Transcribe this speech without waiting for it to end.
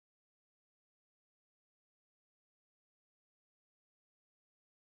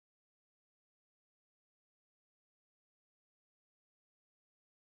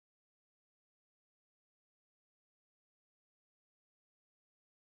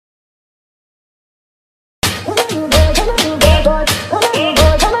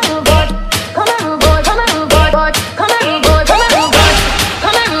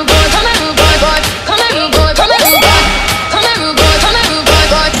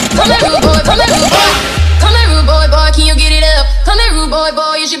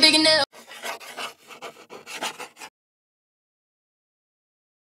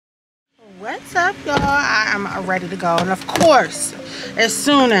ready to go. And of course, as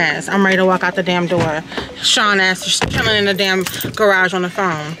soon as I'm ready to walk out the damn door, Sean ass is chilling in the damn garage on the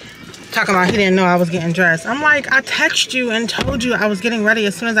phone, talking about he didn't know I was getting dressed. I'm like, I texted you and told you I was getting ready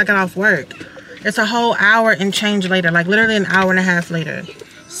as soon as I got off work. It's a whole hour and change later, like literally an hour and a half later.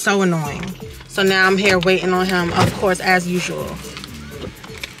 So annoying. So now I'm here waiting on him, of course, as usual.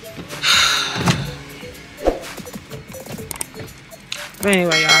 But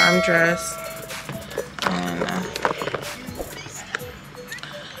anyway, y'all, I'm dressed. And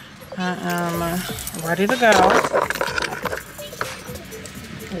I am ready to go.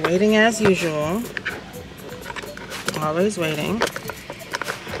 Waiting as usual. Always waiting.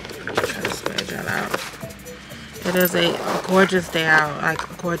 Try to spread that out. It is a gorgeous day out.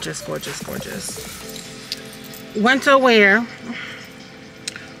 Like, gorgeous, gorgeous, gorgeous. Winter wear.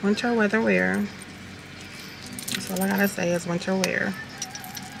 Winter weather wear. That's all I gotta say is winter wear.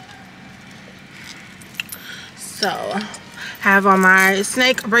 So, have on my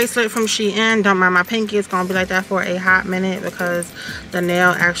snake bracelet from Shein. Don't mind my pinky. It's gonna be like that for a hot minute because the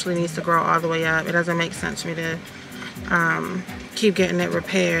nail actually needs to grow all the way up. It doesn't make sense for me to keep getting it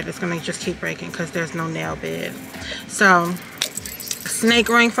repaired. It's gonna just keep breaking because there's no nail bed. So, snake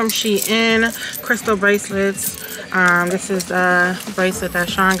ring from Shein. Crystal bracelets. This is a bracelet that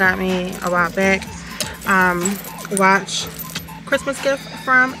Sean got me a while back. Watch. Christmas gift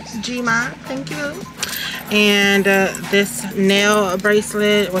from Gma. Thank you. And this nail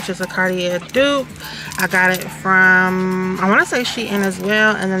bracelet, which is a Cartier dupe. I got it from, I want to say Shein as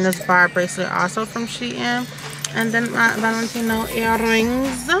well. And then this bar bracelet also from Shein. And then my Valentino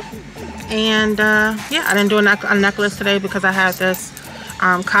earrings. And yeah, I didn't do a necklace today because I have this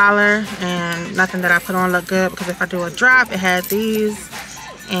collar. And nothing that I put on looked good because if I do a drop, it had these.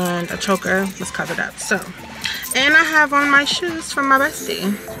 And a choker was covered up. So. And I have on my shoes from my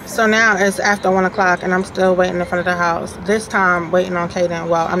bestie. So now it's after 1 o'clock and I'm still waiting in front of the house. This time waiting on Kaden.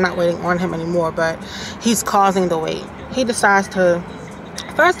 Well, I'm not waiting on him anymore, but he's causing the wait. He decides to,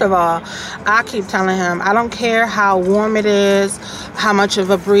 first of all, I keep telling him, I don't care how warm it is, how much of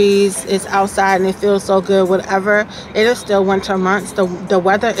a breeze is outside and it feels so good, whatever. It is still winter months. The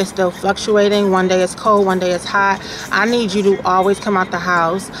weather is still fluctuating. One day it's cold, one day it's hot. I need you to always come out the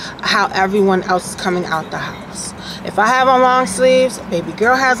house how everyone else is coming out the house. If I have on long sleeves, baby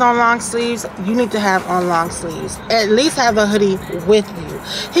girl has on long sleeves, you need to have on long sleeves. At least have a hoodie with you.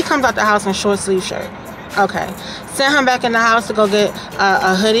 He comes out the house in short sleeve shirt. Okay, send him back in the house to go get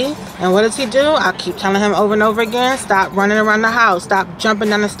a hoodie. And what does he do? I keep telling him over and over again, stop running around the house, stop jumping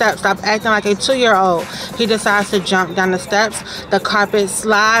down the steps, stop acting like a 2-year-old. He decides to jump down the steps. The carpet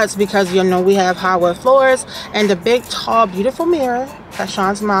slides because, you know, we have hardwood floors. And the big, tall, beautiful mirror that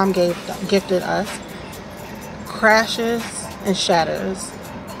Sean's mom gifted us crashes and shatters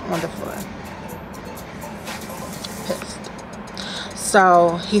on the floor. Pissed.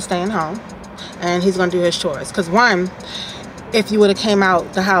 So he's staying home. And he's gonna do his chores. Because one, if you would have came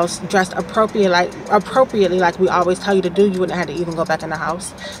out the house dressed appropriately like we always tell you to do, you wouldn't have had to even go back in the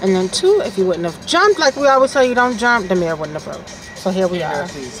house. And then two, if you wouldn't have jumped like we always tell you don't jump, the mirror wouldn't have broke. So here we are.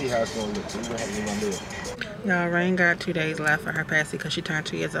 See how it's gonna look. So we're gonna do it. Y'all, Rain got 2 days left for her Passy because she turned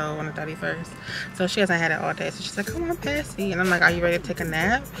 2 years old on the 31st. So she hasn't had it all day. So she's like, come on, Passy. And I'm like, are you ready to take a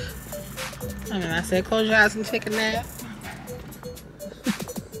nap? And then I said, close your eyes and take a nap.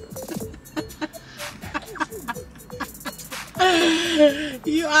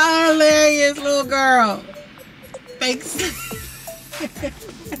 You are hilarious, little girl. Thanks.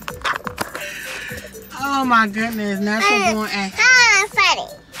 Oh my goodness, natural born action. Funny.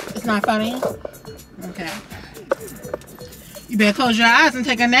 It's not funny? Okay. You better close your eyes and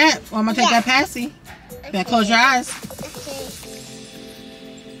take a nap, or I'm gonna take that Passy. You better close your eyes.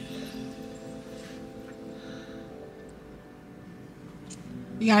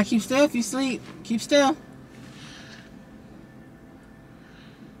 You gotta keep still if you sleep. Keep still.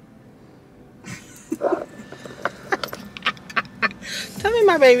 Tell me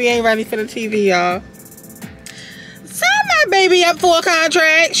my baby ain't ready for the TV, y'all. Sign my baby up for a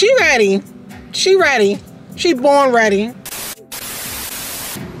contract. She ready. She ready. She born ready. At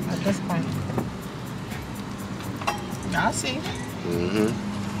this point. Y'all see. Mm-hmm.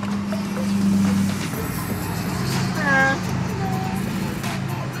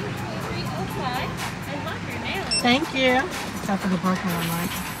 Thank you. Except for the broken one, right?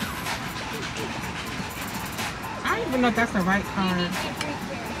 I don't even know if that's the right card.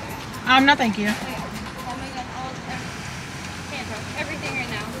 No, thank you. Everything right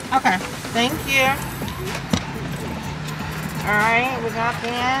now. Okay, thank you. Alright, we got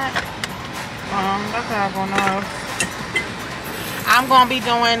that. That's all going on. I'm going to be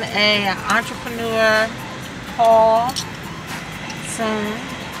doing a entrepreneur haul soon.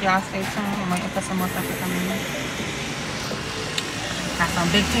 Y'all stay tuned. I'm waiting for some more stuff to come in. Got some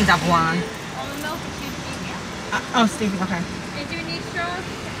big things I want. Almond milk or stevia? Oh, Stevie, okay. And do you need straws?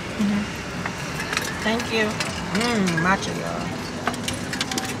 Thank you. Matcha, y'all.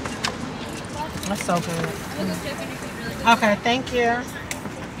 That's so good. Okay, thank you.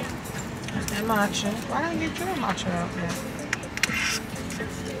 And matcha. Why didn't you get your matcha out there?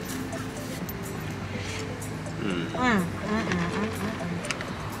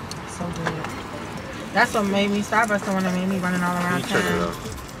 So good. That's what made me Starbucks, the one that made me running all around town.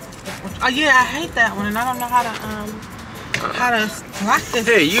 Oh yeah, I hate that one, and I don't know how to rock this.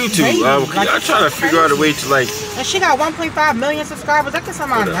 Hey, YouTube, y'all trying to figure out a way to like. And she got 1.5 million subscribers. That gets on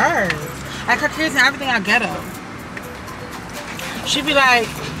my nerves. Like her kids and everything I get her. She be like,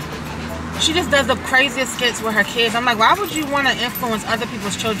 she just does the craziest skits with her kids. I'm like, why would you want to influence other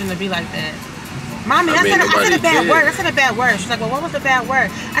people's children to be like that? Mommy, I said a bad word. I said a bad word. She's like, well, what was the bad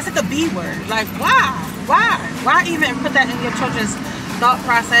word? I said the B word. Like, why? Why even put that in your children's thought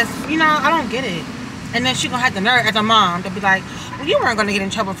process? You know, I don't get it. And then she gonna have the nerve as a mom to be like, well, you weren't gonna get in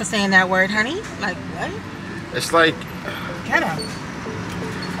trouble for saying that word, honey. Like, what? It's like, get up.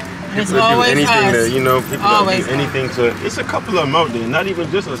 People do anything to, you know, people do anything to. It's a couple of them out there, not even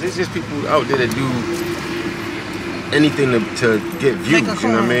just us. It's just people out there that do anything to get views. You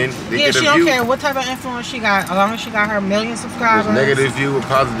know what I mean? Yeah, she don't care what type of influence she got, as long as she got her million subscribers. It's negative view or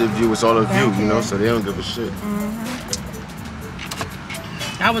positive view, it's all a view, you know. So they don't give a shit.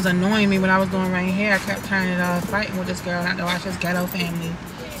 That was annoying me when I was doing right here. I kept turning it off, fighting with this girl, not to watch this ghetto family.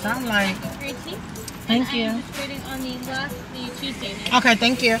 So I'm like, thank you. I'm just waiting on the Tuesday night. Okay,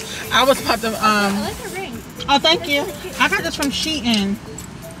 thank you. I was about to I like her ring. Oh, thank you. I got this from Shein.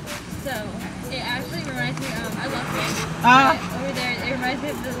 So it actually reminds me of, I love rings. Over there, it reminds me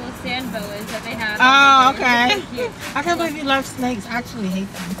of the little sand boas that they have. Oh, okay. I can't believe you love snakes. I actually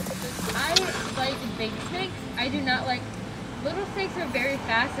hate them. I like big snakes. I do not like. Little snakes are very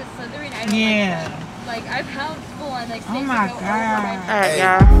fast at slithering. I don't like them. Like, I've held full on like snakes. Oh my god. Alright,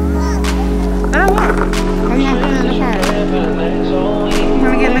 y'all. Oh, what? Oh, you want to get in the car? You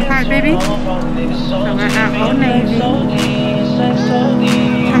want to get in the car, baby? So we're at Old Navy. Come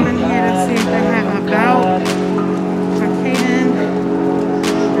in here to see if they have a belt.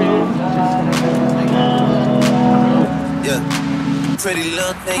 Yeah. Pretty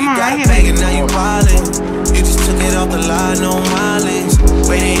little thing, you got a bag and now you wildin'. You just took it off the line, no mileage.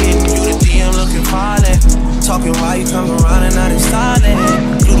 Waiting in you the DM looking violent. Talking while you come around and not installing.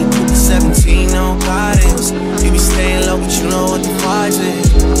 Blue the Cooper 17, no guidance. You be staying low, but you know what the price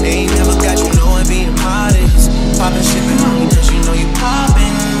is. They ain't never got you knowing being modest. Poppin' shipping on you cause you know you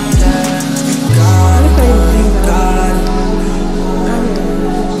poppin'. Yeah. You got it, you got it.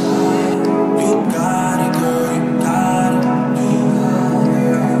 You got it, girl, you got it.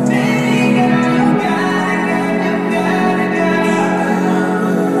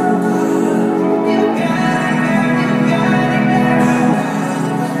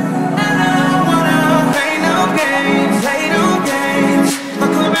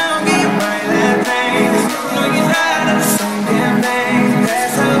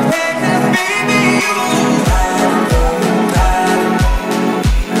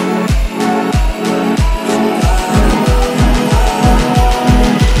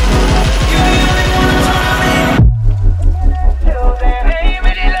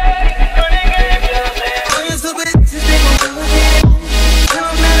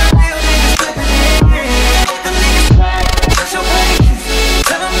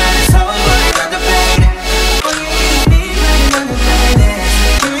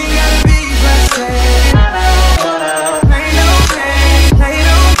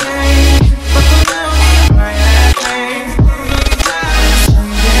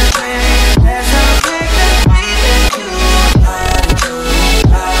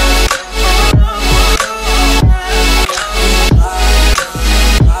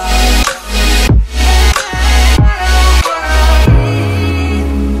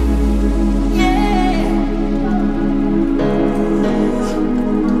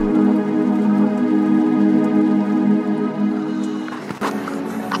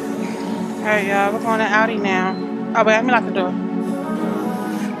 Alright, y'all, we're going to Aldi now. Oh, wait, let me lock the door.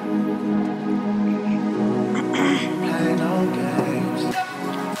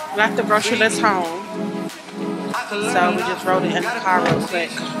 Left the grocery list home. So we just rolled it in the car real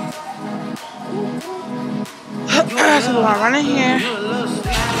quick. So we're going to run in here.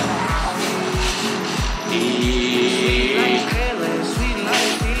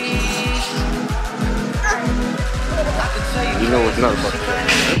 You know it's not about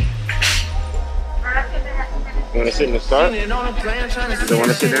that. You want to sit in the start? You don't want to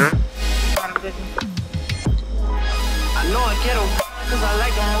sit down? I know I get them cause I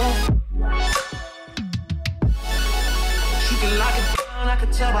like them more. She can lock it down, I can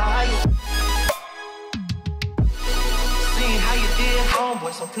tell by how you seen how you did,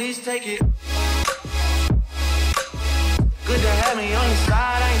 homeboy, so please take it. Good to have me on your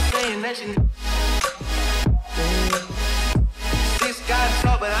side, I ain't saying that you. Six guys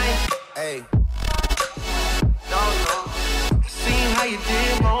talk, but I ain't. Hey. No. Seen how you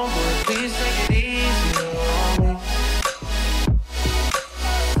did, homeboy, please take it easy on me.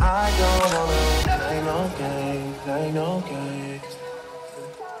 I don't wanna play no games, play no games.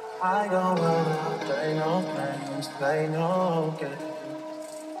 I don't wanna play no games, play no games.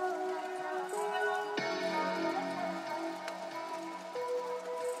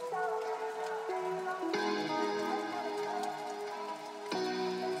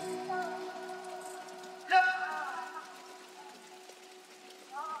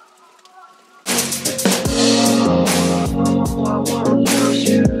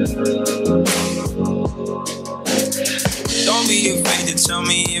 Don't be afraid to tell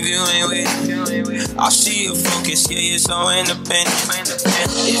me if you ain't with it. I see your focus, yeah, you're so independent.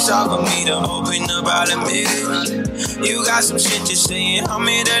 It's hard for me to open up, I'll admit it. You got some shit to say and I'm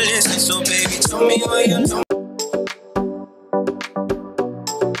here to listen, so baby, tell me what you know.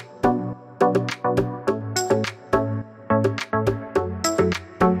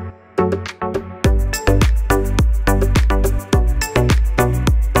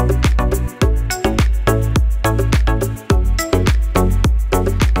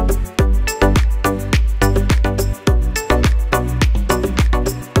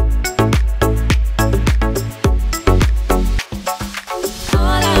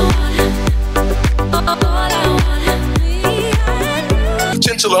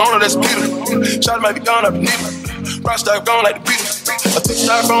 That's beautiful. Shawty might be gone, I be needing. Rockstar gone like the Beatles. I took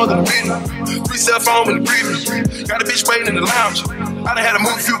styrofoam in the beating. 3 cell phone in the breathing. Got a bitch waiting in the lounge. I done had to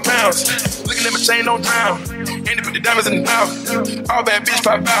move a few pounds. Looking at my chain, don't drown. And they put the diamonds in the mouth. All bad bitch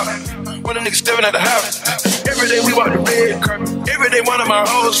pop out. When a nigga stepping at the house. Every day we walk the red carpet. Every day one of my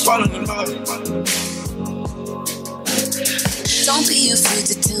hoes falling in love. Don't be afraid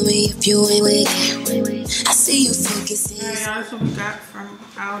to tell me if you ain't with it. I see you focusing. Yeah, that's what we got from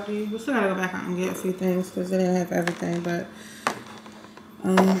Aldi. We still gotta go back out and get a few things because they didn't have everything, but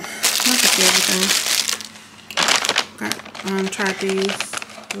not to see everything. Got tried these.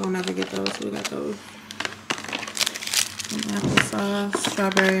 We'll never get those. We got those. Some applesauce,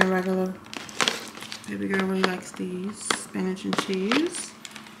 strawberry and regular. Baby girl really likes these. Spinach and cheese.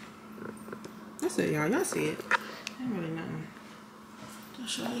 That's it, y'all. Y'all see it. Ain't really nothing to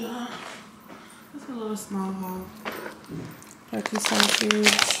show y'all. It's a little small haul. Turkey sausage,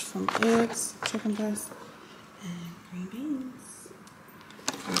 some eggs, chicken breast, and green beans.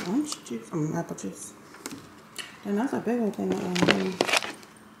 And orange juice, apple juice. And that's a big old thing.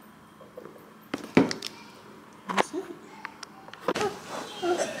 That's it.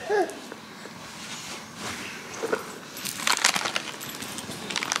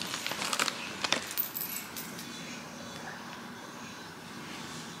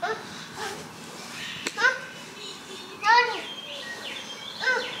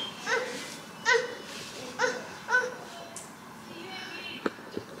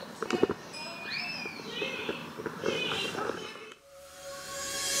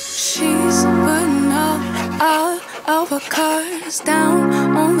 Our cards down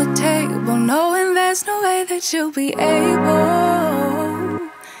on the table, knowing there's no way that you'll be able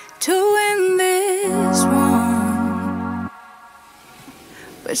to win this one.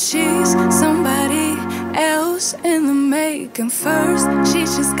 But she's somebody else in the making. First, she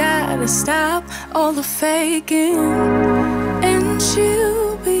just gotta stop all the faking, and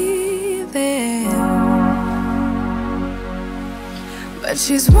she'll be there. But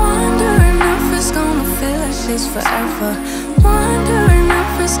she's wondering if it's gonna feel like this forever. Wondering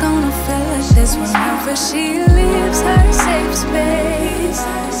if it's gonna feel like this whenever she leaves her safe space.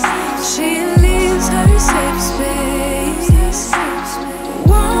 She leaves her safe space.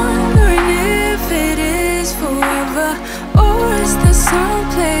 Wondering if it is forever, or is there some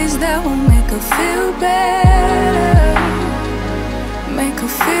place that will make her feel better? Make her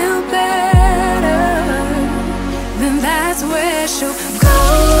feel better. Then that's where she'll go.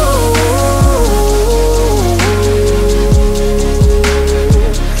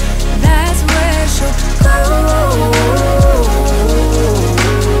 That's where she'll go.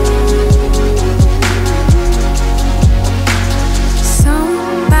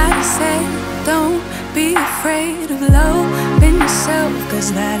 Somebody said, don't be afraid of loving yourself,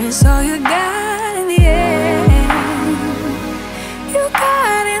 'cause that is all you got in the end.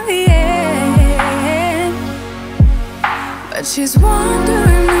 out in the end. But she's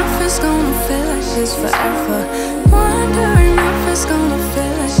wondering if it's gonna feel like she's forever. Wondering if it's gonna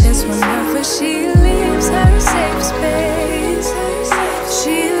feel like this whenever she leaves her safe space.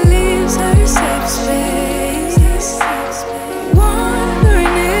 She leaves her safe space.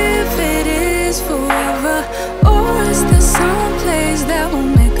 Wondering if it is forever, or is there some place that will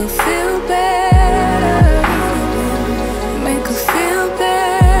make her feel better? Make her feel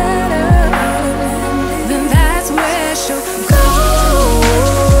better. Then that's where she'll go.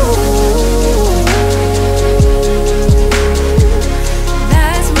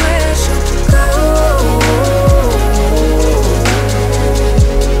 That's where she'll go.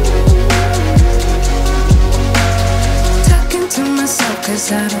 Talking to myself, cause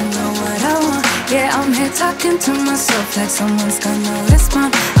I don't know what I want. Yeah, I'm here talking to myself like someone's gonna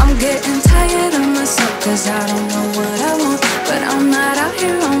respond. I'm getting tired of myself, cause I don't know what I want. But I'm not out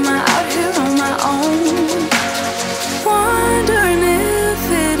here on my own. Wondering if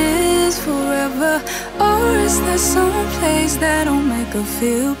it is forever, or is there some place that'll make her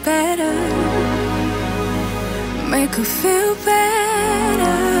feel better? Make her feel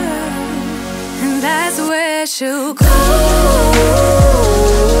better. And that's where she'll go.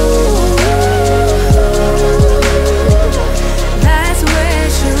 That's where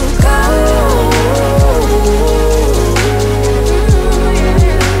she'll go.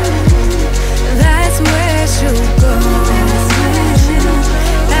 That's where she'll go.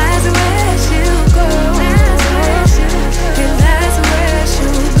 That's where she'll go. Yeah, that's where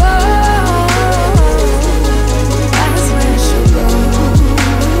she'll go. That's where she'll go.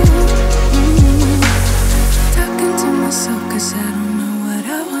 Talking to myself, cause I don't know what I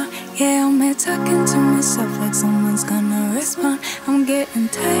want. Yeah, I'm here talking to myself like someone's gonna respond. I'm getting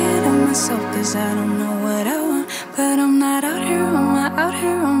tired of myself, cause I don't know what I want. But I'm not out here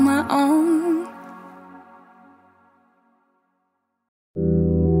on my own.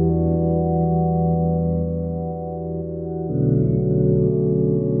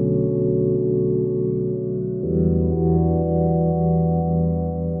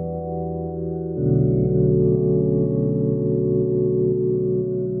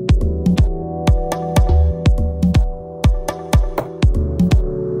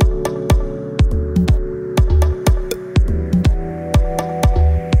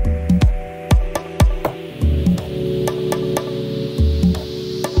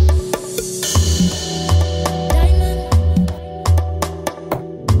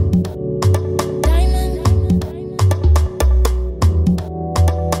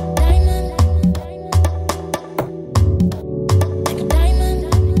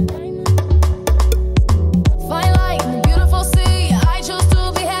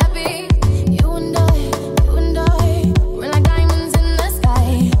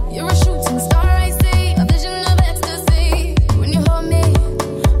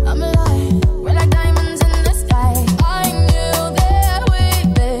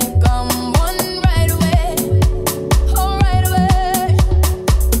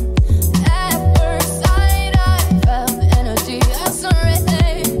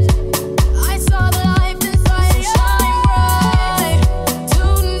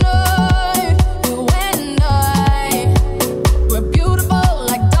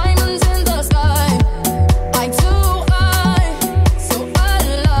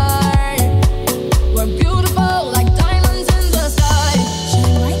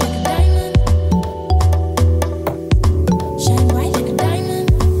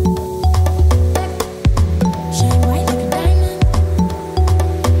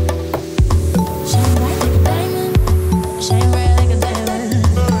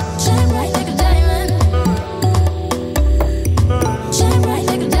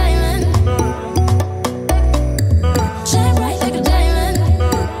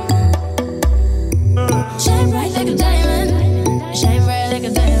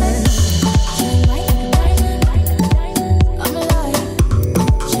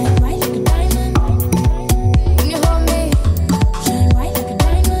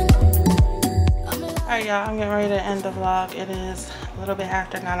 Y'all, I'm getting ready to end the vlog. It is a little bit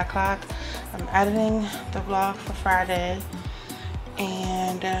after 9 o'clock. I'm editing the vlog for Friday,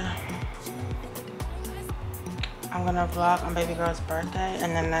 and I'm gonna vlog on baby girl's birthday,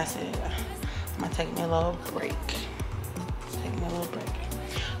 and then that's it. I'm gonna take me a little break.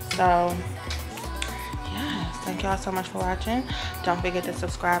 So yes, thank y'all so much for watching. Don't forget to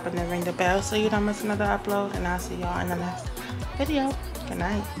subscribe and then ring the bell so you don't miss another upload, and I'll see y'all in the next video. Good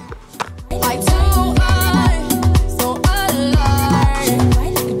night.